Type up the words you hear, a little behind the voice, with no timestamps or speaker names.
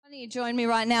Why don't you join me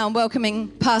right now in welcoming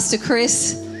Pastor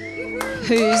Chris,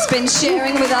 who's been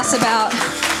sharing with us about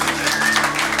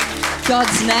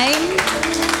God's name.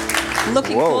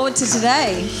 Looking forward to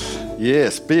today.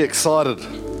 Yes, be excited,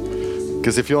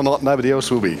 because if you're not, nobody else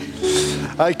will be.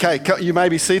 Okay, you may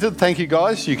be seated. Thank you,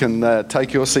 guys. You can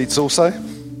take your seats also.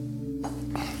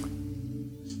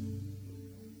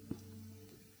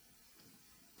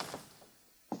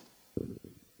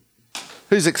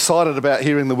 Who's excited about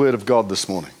hearing the word of God this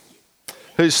morning?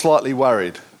 Who's slightly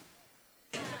worried?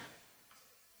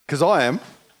 Because I am.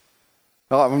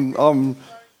 I'm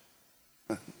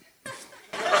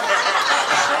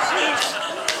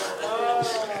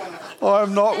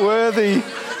not worthy.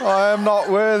 I am not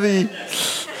worthy.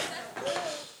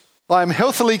 I am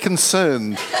healthily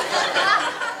concerned.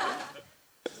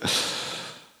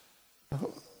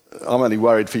 I'm only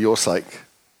worried for your sake.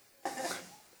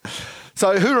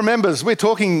 So who remembers, we're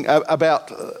talking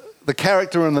about the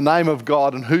character and the name of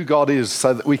God and who God is,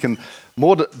 so that we can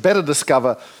better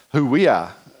discover who we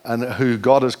are and who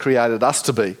God has created us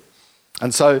to be.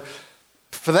 And so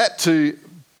for that to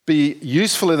be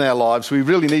useful in our lives, we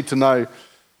really need to know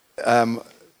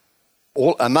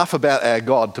enough about our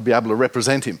God to be able to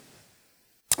represent him.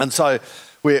 And so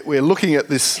we're looking at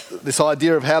this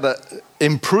idea of how to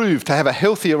improve, to have a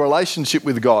healthier relationship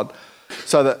with God,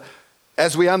 so that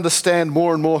as we understand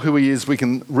more and more who he is, we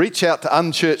can reach out to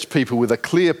unchurched people with a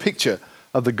clear picture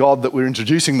of the God that we're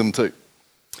introducing them to.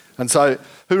 And so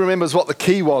who remembers what the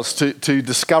key was to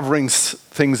discovering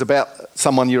things about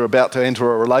someone you're about to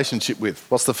enter a relationship with?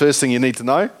 What's the first thing you need to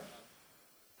know?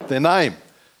 Their name.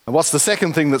 And what's the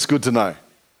second thing that's good to know?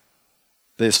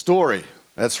 Their story.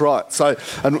 That's right. So,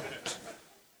 and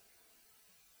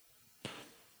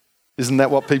isn't that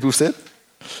what people said?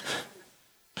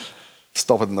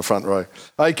 Stop it in the front row.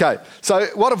 Okay, so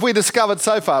what have we discovered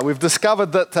so far? We've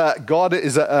discovered that God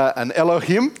is an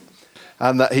Elohim,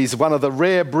 and that he's one of the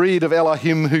rare breed of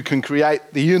Elohim who can create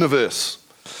the universe.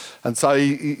 And so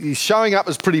he's showing up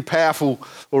as pretty powerful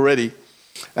already.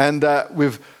 And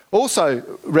we've also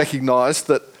recognised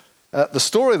that the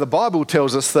story of the Bible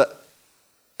tells us that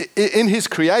in his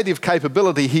creative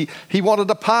capability, he wanted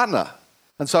a partner.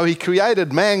 And so he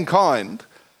created mankind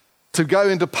to go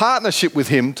into partnership with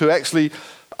him to actually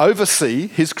oversee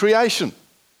his creation.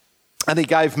 And he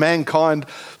gave mankind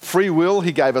free will,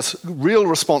 he gave us real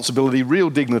responsibility, real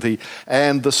dignity,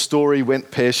 and the story went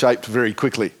pear-shaped very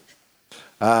quickly.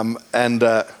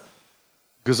 Gesundheit.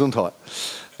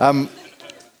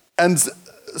 And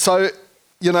so,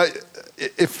 you know,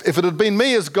 if it had been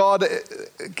me as God,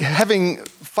 having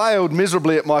failed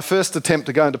miserably at my first attempt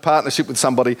to go into partnership with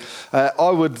somebody, I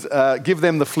would give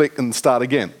them the flick and start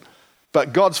again.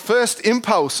 But God's first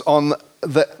impulse on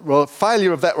the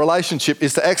failure of that relationship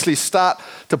is to actually start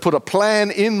to put a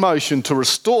plan in motion to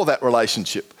restore that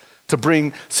relationship, to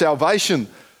bring salvation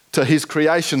to his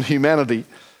creation, humanity,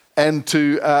 and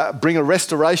to bring a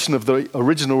restoration of the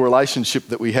original relationship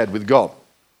that we had with God.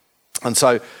 And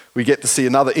so we get to see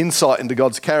another insight into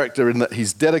God's character in that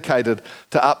he's dedicated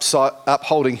to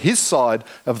upholding his side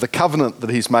of the covenant that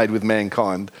he's made with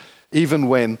mankind, even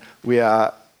when we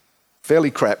are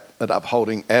fairly crap at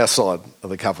upholding our side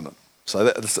of the covenant. So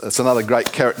that's another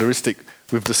great characteristic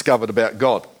we've discovered about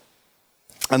God.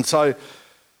 And so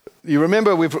you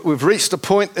remember we've reached a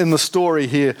point in the story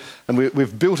here, and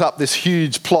we've built up this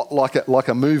huge plot like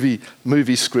a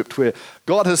movie script, where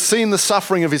God has seen the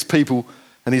suffering of his people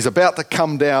and he's about to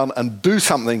come down and do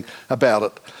something about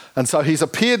it. And so he's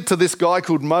appeared to this guy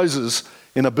called Moses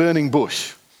in a burning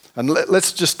bush. And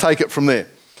let's just take it from there.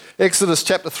 Exodus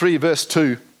chapter 3 verse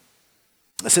 2.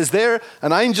 It says, there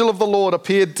an angel of the Lord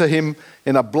appeared to him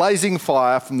in a blazing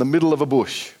fire from the middle of a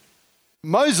bush.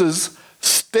 Moses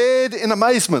stared in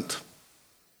amazement.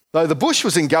 Though the bush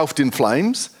was engulfed in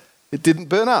flames, it didn't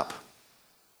burn up.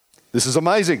 This is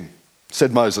amazing,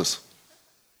 said Moses.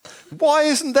 Why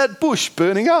isn't that bush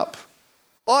burning up?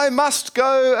 I must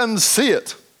go and see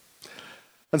it.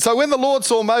 And so when the Lord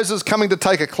saw Moses coming to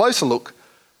take a closer look,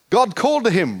 God called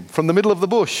to him from the middle of the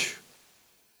bush.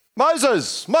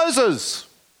 Moses, Moses.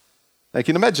 Now you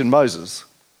can imagine Moses,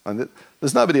 and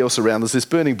there's nobody else around, there's this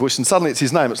burning bush, and suddenly it's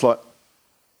his name. It's like,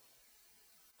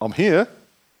 I'm here.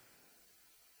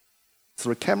 Is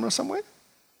there a camera somewhere?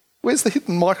 Where's the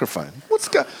hidden microphone?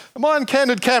 Am I on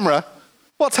candid camera?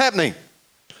 What's happening?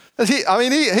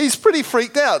 He's pretty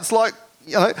freaked out. It's like,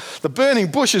 you know, the burning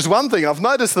bush is one thing. I've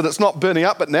noticed that it's not burning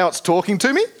up, but now it's talking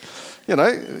to me. You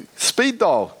know, speed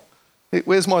dial.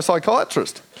 Where's my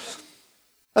psychiatrist?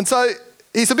 And so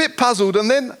he's a bit puzzled,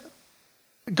 and then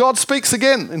God speaks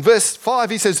again. In verse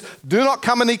 5, he says, do not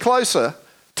come any closer.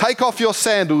 Take off your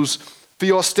sandals, for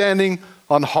you're standing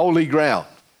on holy ground.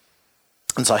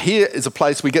 And so here is a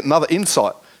place we get another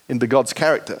insight into God's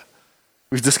character.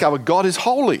 We've discovered God is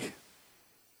holy.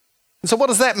 And so what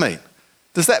does that mean?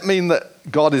 Does that mean that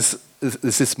God is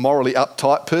this morally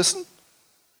uptight person?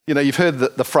 You know, you've heard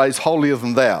the phrase holier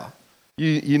than thou.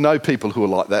 You know people who are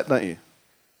like that, don't you?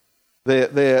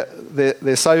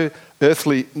 They're so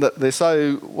earthly, they're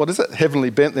so, what is it, heavenly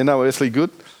bent, they're no earthly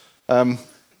good. And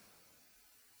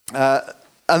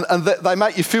they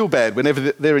make you feel bad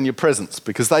whenever they're in your presence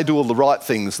because they do all the right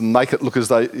things and make it look as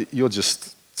though you're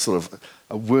just sort of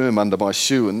a worm under my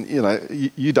shoe and, you know,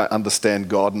 you don't understand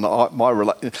God and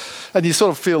and you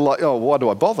sort of feel like, oh, why do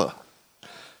I bother?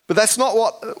 But that's not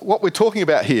what we're talking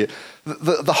about here.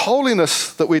 The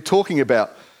holiness that we're talking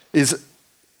about is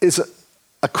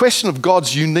a question of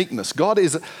God's uniqueness. God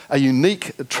is a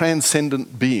unique,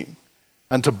 transcendent being.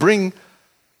 And to bring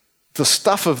the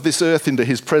stuff of this earth into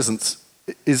his presence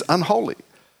is unholy.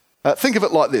 Think of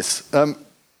it like this.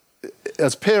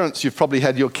 As parents, you've probably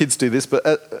had your kids do this, but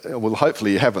well,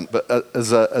 hopefully you haven't. But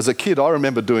as a kid, I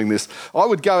remember doing this. I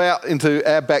would go out into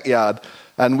our backyard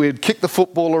and we'd kick the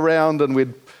football around and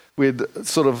we'd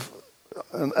sort of,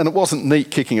 and it wasn't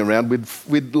neat kicking around.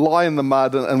 We'd lie in the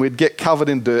mud and we'd get covered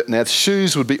in dirt and our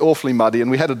shoes would be awfully muddy. And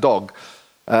we had a dog,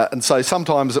 and so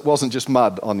sometimes it wasn't just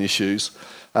mud on your shoes.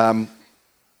 And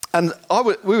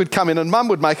we would come in and Mum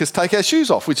would make us take our shoes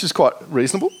off, which is quite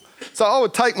reasonable. So I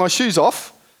would take my shoes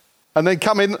off and then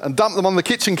come in and dump them on the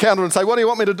kitchen counter and say, what do you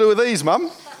want me to do with these, Mum?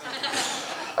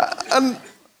 And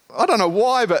I don't know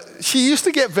why, but she used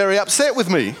to get very upset with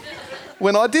me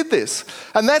when I did this.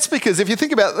 And that's because if you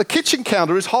think about it, the kitchen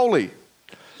counter is holy.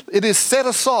 It is set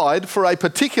aside for a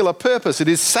particular purpose. It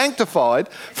is sanctified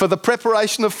for the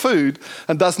preparation of food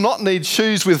and does not need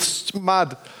shoes with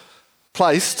mud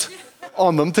placed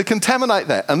on them to contaminate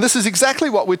that. And this is exactly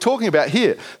what we're talking about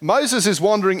here. Moses is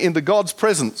wandering into God's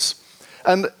presence.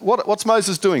 And what's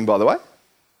Moses doing, by the way?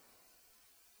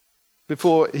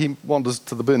 Before he wanders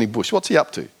to the burning bush, what's he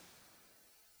up to?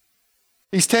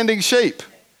 He's tending sheep.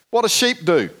 What do sheep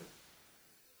do?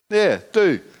 Yeah,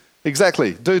 do.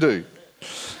 Exactly, do.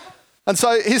 And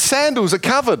so his sandals are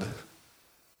covered,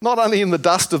 not only in the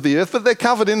dust of the earth, but they're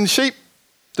covered in sheep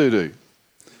doo-doo.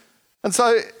 And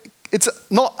so it's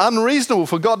not unreasonable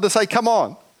for God to say, come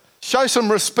on, show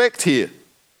some respect here.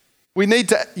 You need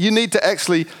to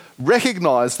actually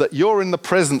recognize that you're in the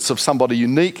presence of somebody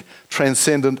unique,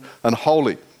 transcendent, and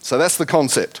holy. So that's the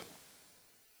concept.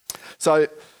 So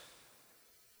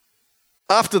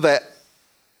after that,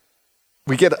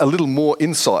 we get a little more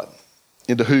insight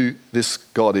into who this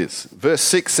God is. Verse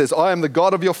 6 says, I am the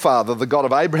God of your father, the God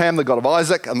of Abraham, the God of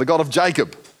Isaac, and the God of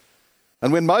Jacob.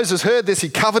 And when Moses heard this, he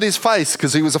covered his face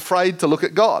because he was afraid to look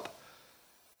at God.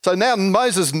 So now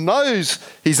Moses knows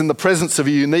he's in the presence of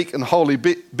a unique and holy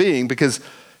being because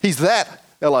he's that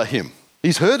Elohim.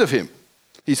 He's heard of him.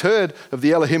 He's heard of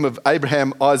the Elohim of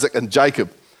Abraham, Isaac, and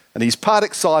Jacob. And he's part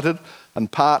excited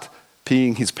and part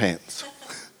peeing his pants.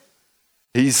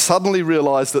 He's suddenly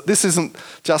realized that this isn't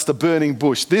just a burning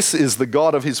bush. This is the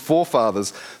God of his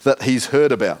forefathers that he's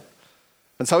heard about.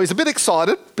 And so he's a bit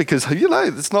excited because,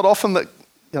 it's not often that,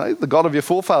 the God of your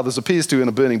forefathers appears to you in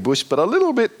a burning bush, but a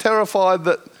little bit terrified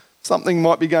that something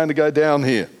might be going to go down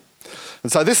here.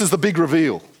 And so this is the big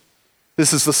reveal.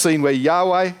 This is the scene where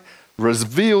Yahweh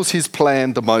reveals his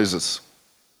plan to Moses.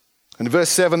 In verse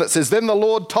 7 it says, Then the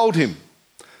Lord told him,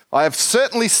 I have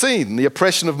certainly seen the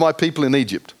oppression of my people in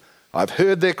Egypt. I've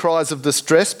heard their cries of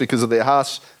distress because of their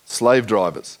harsh slave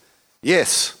drivers.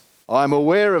 Yes, I am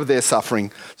aware of their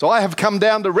suffering, so I have come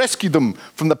down to rescue them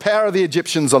from the power of the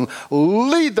Egyptians and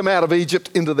lead them out of Egypt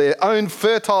into their own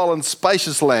fertile and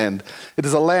spacious land. It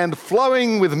is a land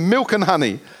flowing with milk and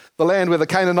honey, the land where the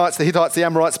Canaanites, the Hittites, the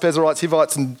Amorites, Perizzites,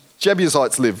 Hivites, and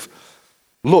Jebusites live.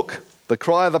 Look, the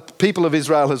cry of the people of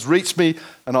Israel has reached me,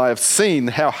 and I have seen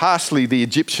how harshly the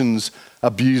Egyptians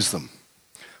abuse them.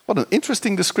 What an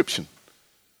interesting description.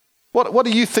 What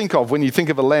do you think of when you think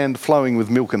of a land flowing with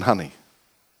milk and honey?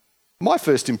 My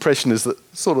first impression is that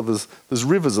sort of there's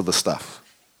rivers of the stuff.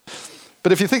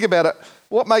 But if you think about it,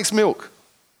 what makes milk?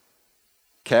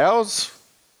 Cows,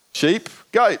 sheep,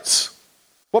 goats.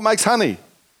 What makes honey?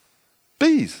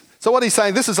 Bees. So what he's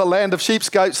saying, this is a land of sheep,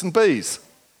 goats and bees.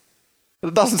 But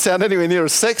it doesn't sound anywhere near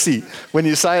as sexy when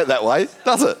you say it that way,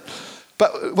 does it?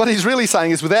 But what he's really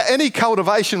saying is without any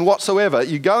cultivation whatsoever,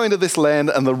 you go into this land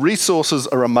and the resources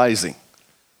are amazing.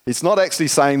 It's not actually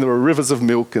saying there are rivers of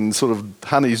milk and sort of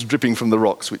honey's dripping from the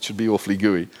rocks, which would be awfully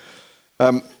gooey.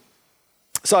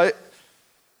 So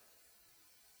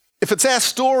if it's our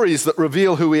stories that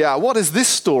reveal who we are, what is this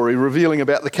story revealing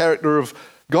about the character of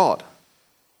God?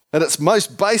 At its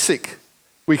most basic,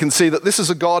 we can see that this is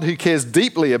a God who cares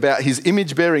deeply about his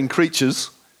image-bearing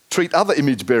creatures, treat other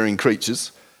image-bearing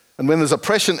creatures, and when there's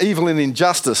oppression, evil and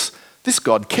injustice, this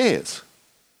God cares.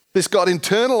 This God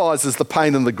internalises the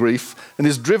pain and the grief and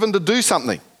is driven to do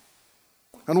something.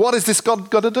 And what is this God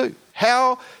got to do?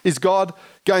 How is God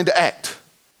going to act?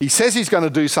 He says he's going to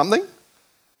do something.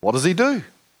 What does he do?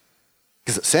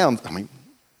 Because it sounds,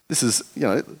 this is,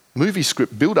 movie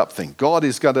script build-up thing. God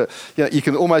is going to, you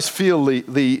can almost feel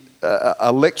the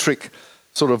electric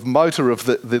sort of motor of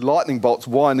the lightning bolts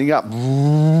winding up.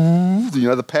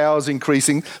 The power's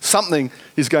increasing. Something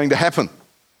is going to happen.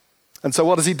 And so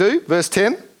what does he do? Verse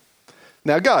 10.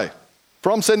 Now go,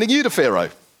 for I'm sending you to Pharaoh.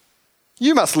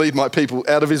 You must lead my people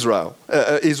out of Israel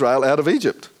out of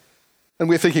Egypt. And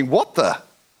we're thinking, what the?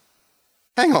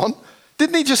 Hang on.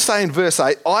 Didn't he just say in verse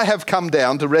 8, I have come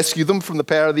down to rescue them from the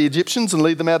power of the Egyptians and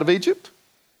lead them out of Egypt?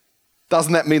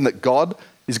 Doesn't that mean that God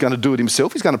is going to do it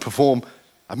himself? He's going to perform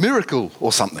a miracle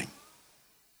or something.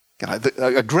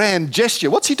 A grand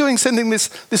gesture. What's he doing sending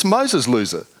this Moses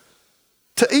loser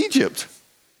to Egypt?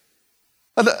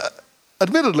 And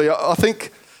admittedly, I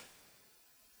think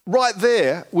right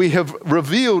there we have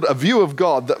revealed a view of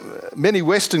God that many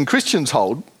Western Christians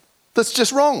hold that's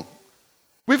just wrong.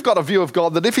 We've got a view of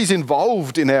God that if he's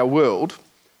involved in our world,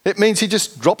 it means he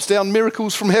just drops down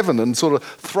miracles from heaven and sort of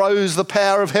throws the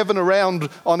power of heaven around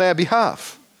on our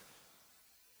behalf.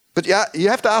 But you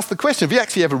have to ask the question, have you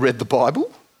actually ever read the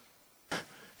Bible?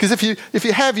 Because if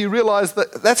you have, you realise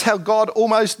that that's how God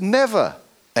almost never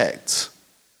acts.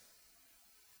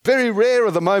 Very rare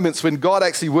are the moments when God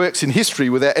actually works in history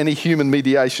without any human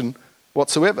mediation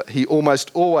whatsoever. He almost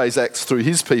always acts through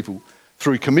his people,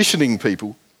 through commissioning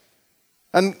people.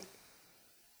 And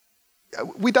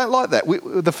we don't like that.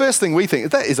 The first thing we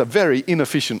think, that is a very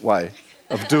inefficient way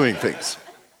of doing things.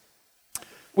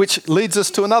 Which leads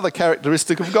us to another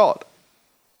characteristic of God.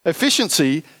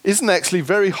 Efficiency isn't actually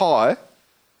very high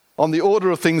on the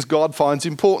order of things God finds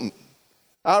important.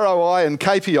 ROI and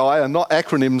KPI are not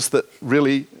acronyms that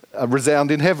really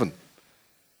resound in heaven,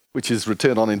 which is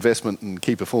return on investment and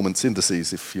key performance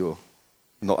indices if you're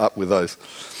not up with those.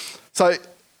 So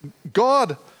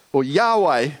God, or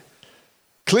Yahweh,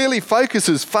 clearly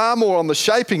focuses far more on the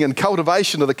shaping and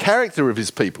cultivation of the character of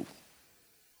his people,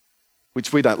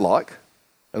 which we don't like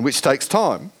and which takes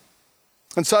time.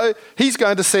 And so he's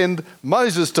going to send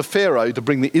Moses to Pharaoh to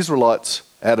bring the Israelites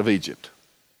out of Egypt.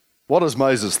 What does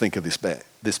Moses think of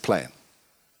this plan?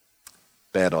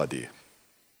 Bad idea.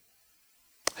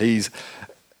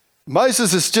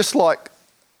 Moses is just like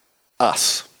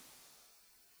us.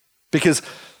 Because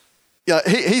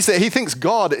he thinks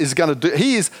God is going to do...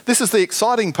 This is the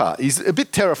exciting part. He's a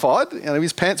bit terrified.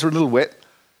 His pants are a little wet.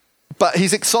 But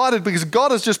he's excited because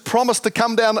God has just promised to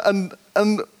come down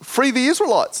and free the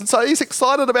Israelites. And so he's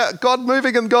excited about God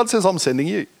moving, and God says, I'm sending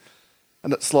you.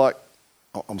 And it's like,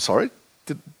 oh, I'm sorry?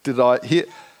 Did I hear?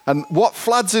 And what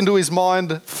floods into his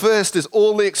mind first is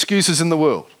all the excuses in the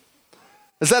world.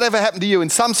 Has that ever happened to you in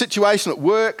some situation at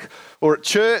work or at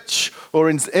church or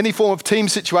in any form of team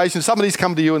situation? Somebody's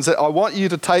come to you and said, I want you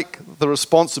to take the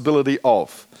responsibility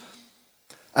of.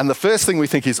 And the first thing we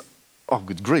think is, oh,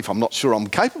 good grief, I'm not sure I'm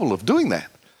capable of doing that.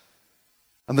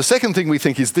 And the second thing we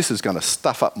think is, this is going to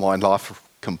stuff up my life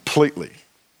completely.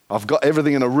 I've got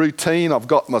everything in a routine, I've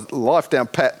got my life down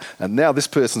pat, and now this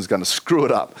person's going to screw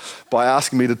it up by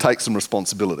asking me to take some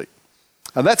responsibility.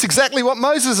 And that's exactly what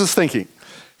Moses is thinking.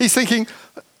 He's thinking,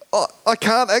 oh, I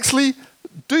can't actually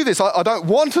do this. I don't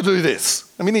want to do this.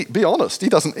 Be honest, he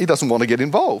doesn't want to get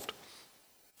involved.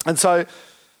 And so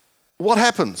what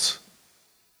happens?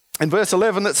 In verse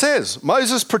 11 it says,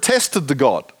 Moses protested to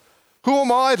God, who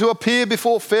am I to appear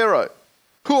before Pharaoh?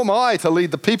 Who am I to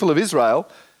lead the people of Israel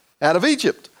out of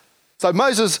Egypt? So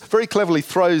Moses very cleverly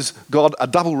throws God a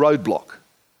double roadblock.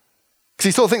 Because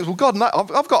he sort of thinks, well, God, no,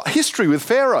 I've got history with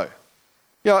Pharaoh.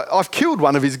 I've killed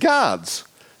one of his guards.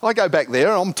 I go back there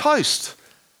and I'm toast.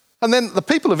 And then the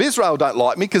people of Israel don't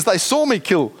like me because they saw me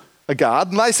kill a guard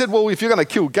and they said, well, if you're going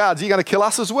to kill guards, you're going to kill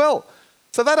us as well.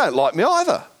 So they don't like me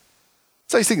either.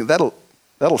 So he's thinking, that'll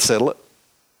settle it.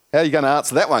 How are you going to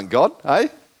answer that one, God? Eh?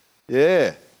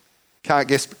 Yeah. Can't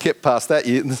get past that.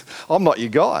 I'm not your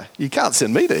guy. You can't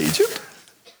send me to Egypt.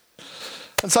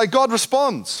 And so God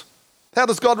responds. How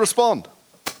does God respond?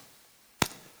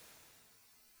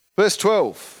 Verse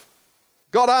 12.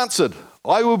 God answered,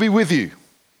 I will be with you.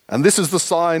 And this is the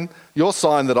sign, your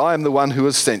sign, that I am the one who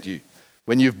has sent you.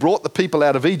 When you've brought the people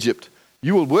out of Egypt,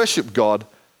 you will worship God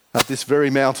at this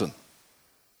very mountain.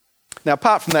 Now,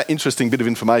 apart from that interesting bit of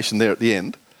information there at the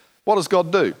end, what does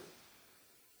God do?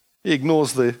 He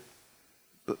ignores the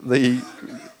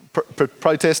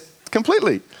protest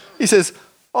completely. He says,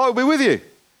 I will be with you.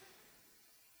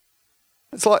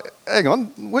 It's like, hang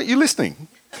on, weren't you listening?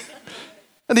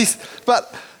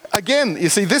 But again, you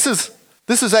see, this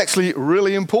is actually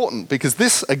really important, because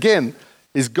this, again,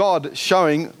 is God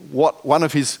showing what one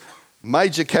of his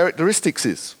major characteristics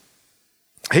is.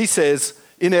 He says,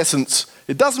 in essence,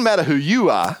 it doesn't matter who you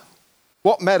are.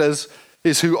 What matters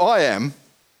is who I am,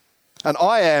 and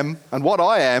what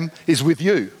I am is with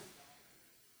you.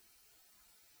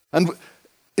 And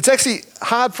it's actually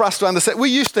hard for us to understand. We're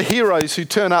used to heroes who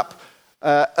turn up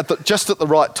just at the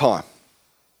right time.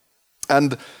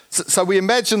 And so we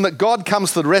imagine that God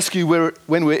comes to the rescue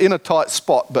when we're in a tight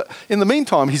spot, but in the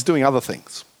meantime, he's doing other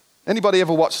things. Anybody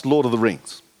ever watched Lord of the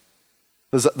Rings?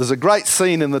 There's a great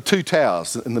scene in the Two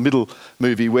Towers, in the middle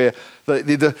movie, where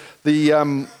the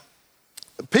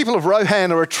people of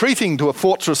Rohan are retreating to a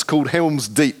fortress called Helm's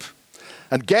Deep.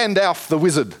 And Gandalf the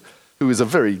wizard, who is a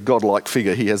very godlike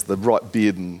figure, he has the right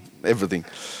beard and everything,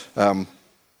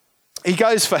 he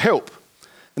goes for help.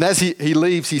 And as he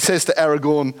leaves, he says to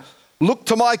Aragorn, "Look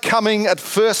to my coming at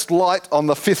first light on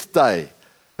the 5th day.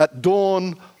 At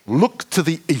dawn, look to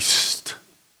the east."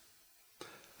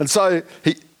 And so,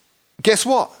 guess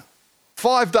what?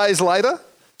 5 days later,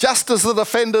 just as the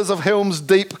defenders of Helm's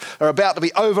Deep are about to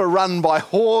be overrun by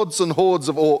hordes and hordes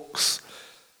of orcs,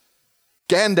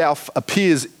 Gandalf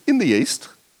appears in the east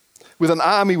with an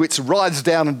army which rides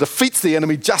down and defeats the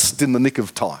enemy just in the nick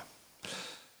of time.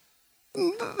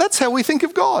 That's how we think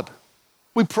of God.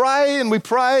 We pray, and we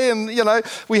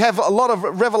have a lot of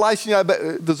revelation.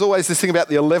 There's always this thing about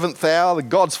the 11th hour, that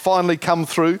God's finally come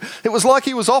through. It was like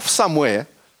he was off somewhere,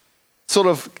 sort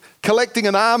of collecting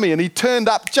an army, and he turned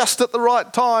up just at the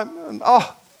right time. And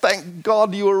thank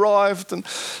God you arrived, and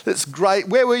it's great.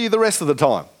 Where were you the rest of the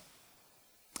time?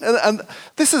 And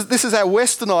this is our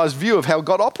westernized view of how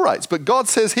God operates. But God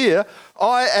says here,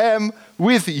 I am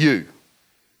with you.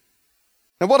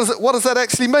 And what does that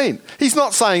actually mean? He's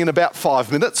not saying in about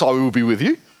 5 minutes, I will be with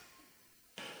you.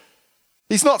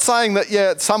 He's not saying that,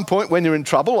 at some point when you're in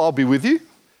trouble, I'll be with you.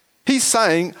 He's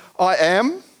saying, I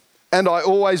am and I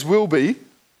always will be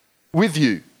with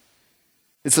you.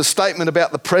 It's a statement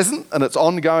about the present, and it's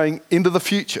ongoing into the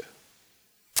future.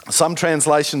 Some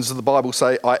translations of the Bible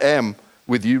say, I am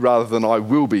with you, rather than I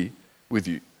will be with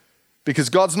you. Because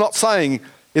God's not saying,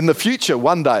 in the future,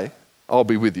 one day, I'll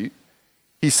be with you.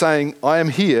 He's saying, I am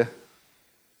here,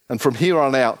 and from here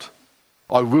on out,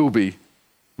 I will be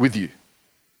with you.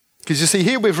 Because you see,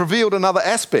 here we've revealed another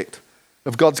aspect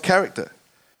of God's character.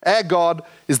 Our God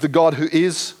is the God who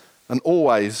is and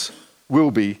always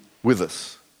will be with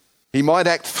us. He might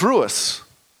act through us,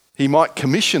 he might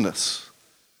commission us,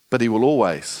 but he will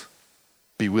always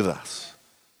be with us.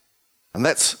 And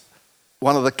that's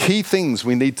one of the key things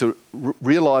we need to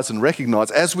realize and recognize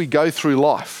as we go through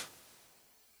life.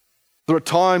 There are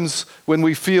times when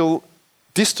we feel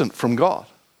distant from God.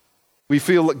 We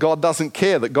feel that God doesn't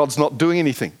care, that God's not doing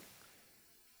anything,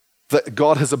 that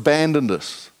God has abandoned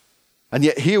us. And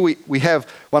yet here we have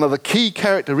one of the key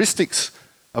characteristics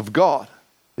of God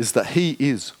is that he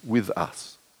is with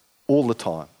us all the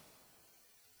time,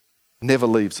 never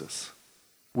leaves us.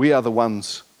 We are the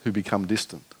ones who become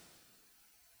distant.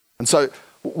 And so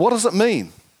what does it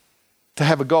mean to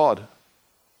have a God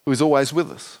who is always with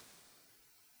us?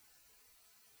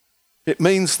 It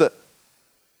means that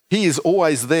he is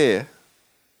always there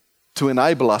to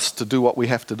enable us to do what we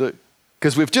have to do.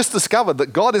 Because we've just discovered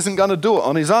that God isn't going to do it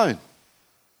on his own.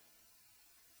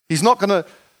 He's not going to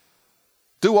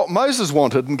do what Moses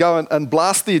wanted and go and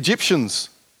blast the Egyptians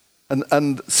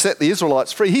and set the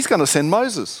Israelites free. He's going to send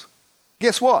Moses.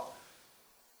 Guess what?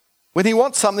 When he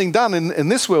wants something done in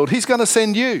this world, he's going to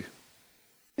send you.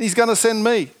 He's going to send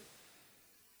me.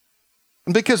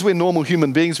 And because we're normal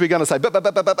human beings, we're going to say,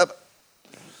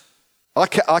 I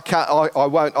can't, I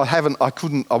won't, I haven't, I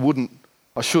couldn't, I wouldn't,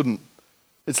 I shouldn't.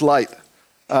 It's late.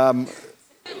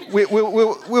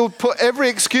 We'll put every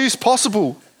excuse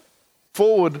possible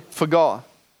forward for God.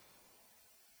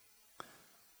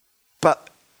 But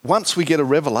once we get a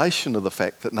revelation of the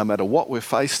fact that no matter what we're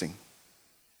facing,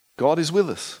 God is with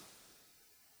us,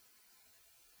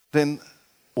 then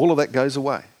all of that goes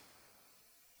away.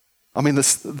 I mean,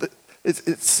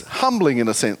 it's humbling in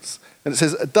a sense. And it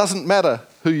says it doesn't matter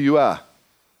who you are.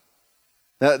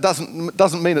 Now, it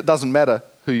doesn't mean it doesn't matter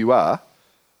who you are.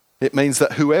 It means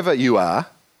that whoever you are,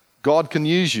 God can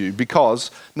use you,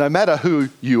 because no matter who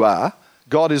you are,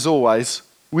 God is always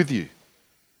with you.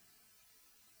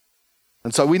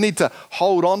 And so we need to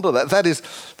hold on to that.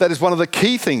 That is one of the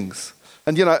key things.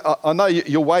 And I know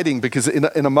you're waiting, because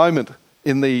in a moment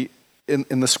in the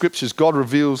scriptures, God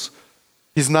reveals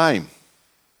his name.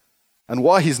 And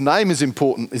why his name is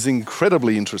important is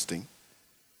incredibly interesting.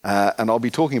 And I'll be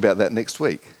talking about that next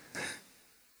week.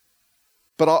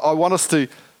 But I want us to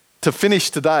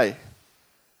finish today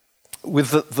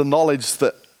with the knowledge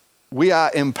that we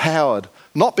are empowered,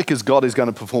 not because God is going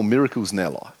to perform miracles in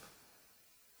our life,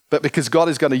 but because God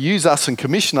is going to use us and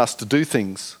commission us to do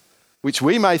things which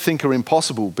we may think are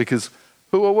impossible, because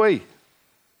who are we?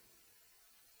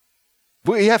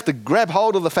 We have to grab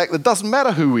hold of the fact that it doesn't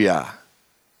matter who we are.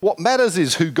 What matters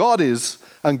is who God is,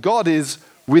 and God is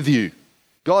with you.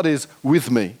 God is with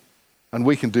me, and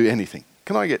we can do anything.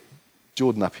 Can I get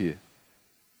Jordan up here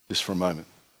just for a moment?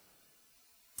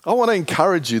 I want to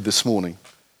encourage you this morning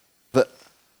that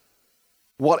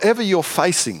whatever you're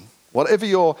facing, whatever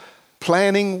you're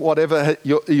planning, whatever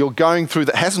you're going through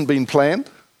that hasn't been planned,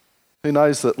 who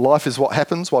knows that life is what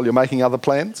happens while you're making other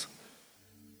plans?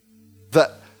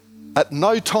 That at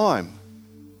no time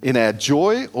in our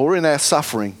joy or in our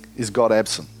suffering is God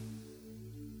absent.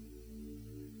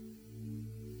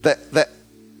 That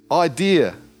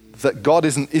idea that God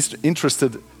isn't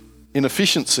interested in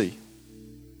efficiency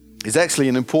is actually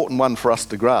an important one for us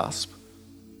to grasp,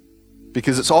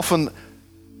 because it's often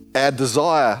our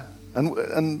desire,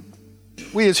 and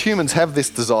we as humans have this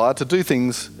desire to do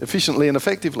things efficiently and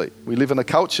effectively. We live in a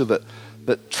culture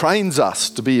that trains us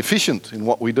to be efficient in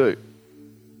what we do.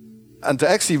 And to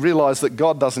actually realise that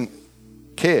God doesn't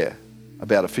care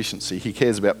about efficiency, he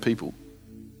cares about people.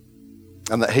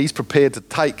 And that he's prepared to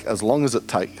take as long as it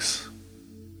takes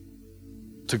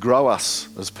to grow us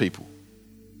as people,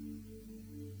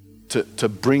 to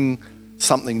bring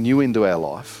something new into our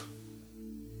life.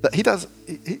 That he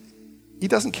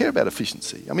doesn't care about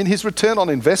efficiency. I mean, his return on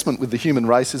investment with the human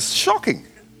race is shocking.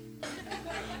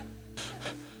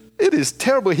 It is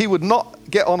terrible. He would not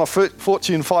get on a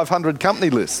Fortune 500 company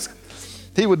list.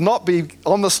 He would not be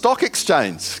on the stock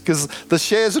exchange because the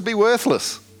shares would be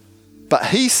worthless. But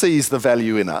he sees the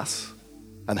value in us,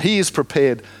 and he is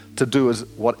prepared to do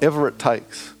whatever it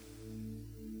takes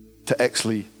to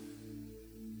actually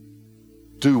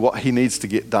do what he needs to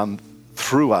get done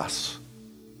through us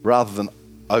rather than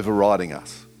overriding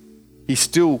us. He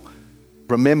still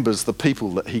remembers the people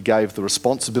that he gave the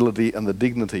responsibility and the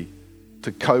dignity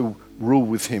to co-rule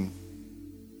with him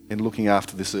in looking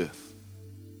after this earth.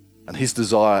 And his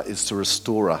desire is to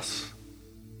restore us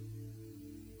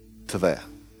to that.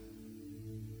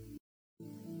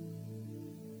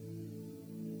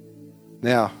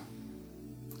 Now,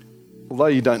 although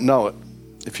you don't know it,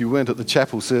 if you weren't at the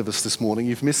chapel service this morning,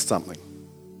 you've missed something.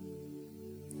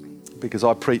 Because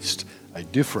I preached a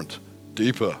different,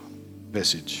 deeper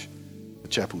message. The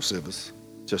chapel service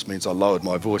just means I lowered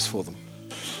my voice for them.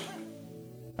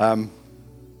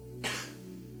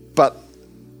 But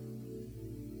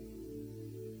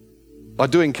I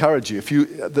do encourage you,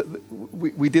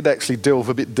 we did actually delve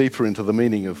a bit deeper into the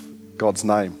meaning of God's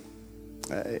name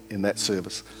in that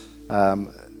service. And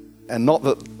not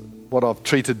that what I've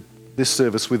treated this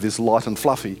service with is light and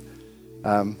fluffy,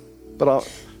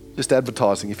 but just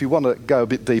advertising. If you want to go a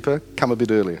bit deeper, come a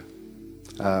bit earlier.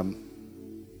 The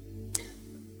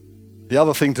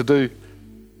other thing to do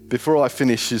before I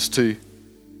finish is to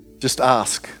just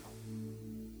ask.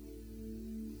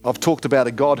 I've talked about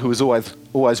a God who is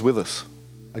always with us,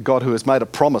 a God who has made a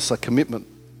promise, a commitment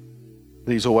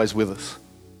that he's always with us.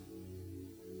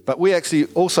 But we actually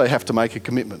also have to make a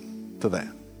commitment to that.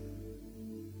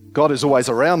 God is always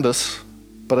around us,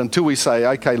 but until we say,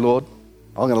 okay, Lord,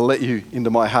 I'm going to let you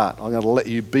into my heart, I'm going to let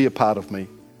you be a part of me,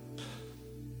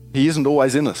 he isn't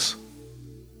always in us.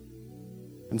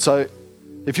 And so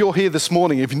if you're here this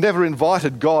morning, if you've never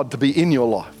invited God to be in your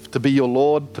life, to be your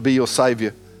Lord, to be your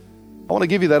Saviour, I want to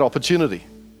give you that opportunity.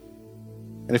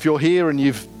 And if you're here and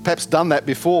you've perhaps done that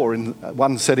before in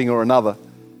one setting or another,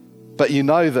 but you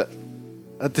know that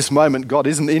at this moment God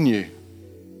isn't in you,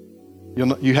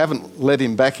 you haven't let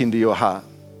him back into your heart,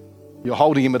 you're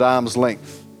holding him at arm's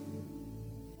length,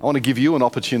 I want to give you an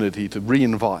opportunity to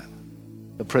re-invite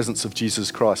the presence of Jesus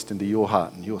Christ into your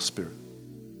heart and your spirit.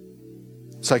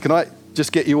 So can I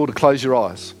just get you all to close your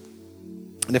eyes?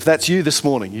 And if that's you this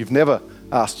morning, you've never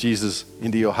asked Jesus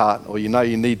into your heart, or you know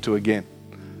you need to again,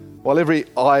 while every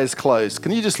eye is closed,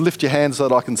 can you just lift your hands so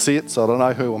that I can see it, so I don't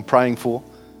know who I'm praying for?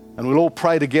 And we'll all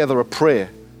pray together a prayer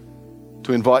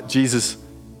to invite Jesus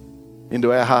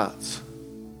into our hearts.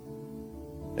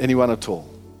 Anyone at all?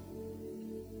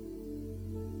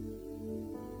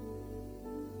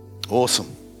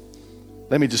 Awesome.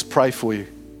 Let me just pray for you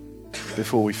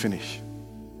before we finish.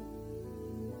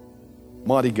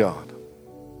 Mighty God,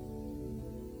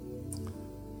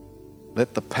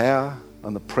 let the power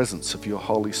and the presence of your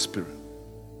Holy Spirit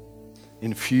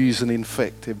infuse and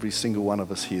infect every single one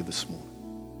of us here this morning.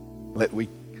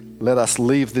 Let us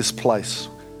leave this place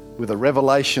with a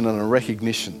revelation and a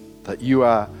recognition that you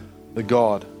are the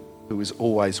God who is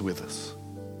always with us.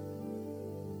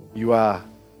 You are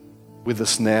with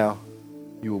us now.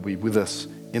 You will be with us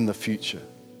in the future.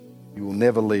 You will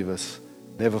never leave us,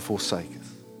 never forsake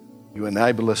us. You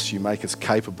enable us, you make us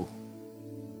capable.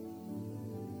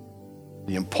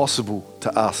 The impossible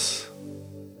to us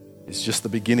is just the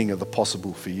beginning of the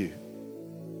possible for you.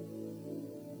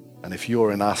 And if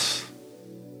you're in us,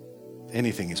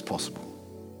 anything is possible.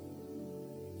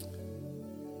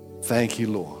 Thank you,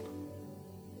 Lord,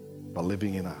 for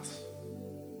living in us.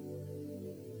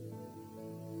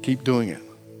 Keep doing it,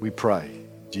 we pray.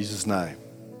 In Jesus' name,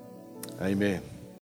 amen.